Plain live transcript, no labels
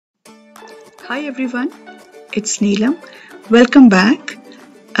Hi everyone, it's Neelam. Welcome back.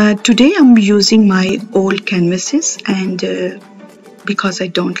 Today I'm using my old canvases and because I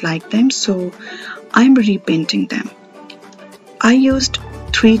don't like them, so I'm repainting them. I used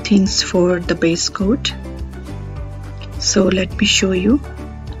three things for the base coat. So let me show you.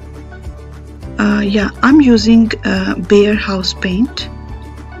 I'm using Behr house paint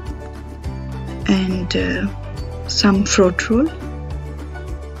and some floetrol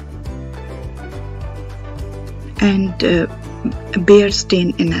and Behr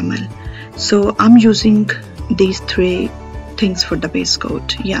stain enamel. So I'm using these three things for the base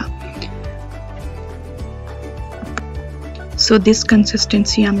coat. So this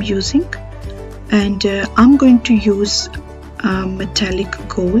consistency I'm using, and I'm going to use metallic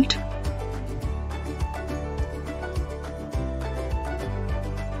gold.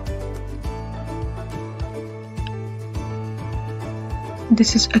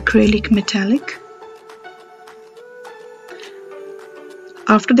 This is acrylic metallic.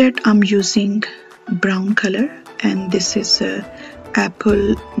 After that I'm using brown color, and this is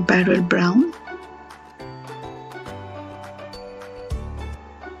apple barrel brown.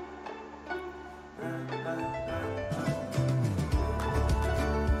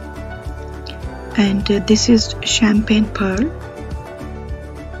 And this is champagne pearl.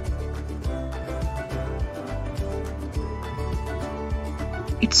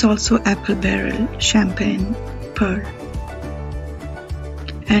 It's also apple barrel champagne pearl.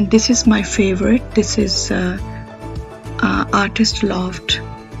 And this is my favorite. This is Artist Loft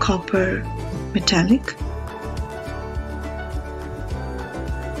copper metallic.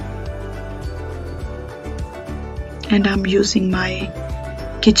 And I'm using my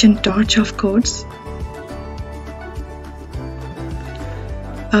kitchen torch, of course.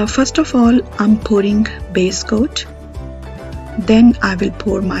 First of all, I'm pouring base coat. Then I will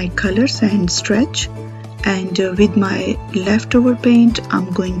pour my colors and stretch. And with my leftover paint,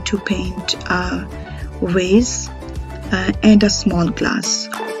 I'm going to paint a vase and a small glass.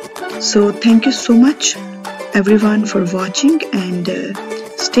 So thank you so much everyone for watching, and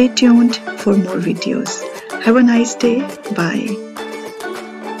stay tuned for more videos. Have a nice day. Bye.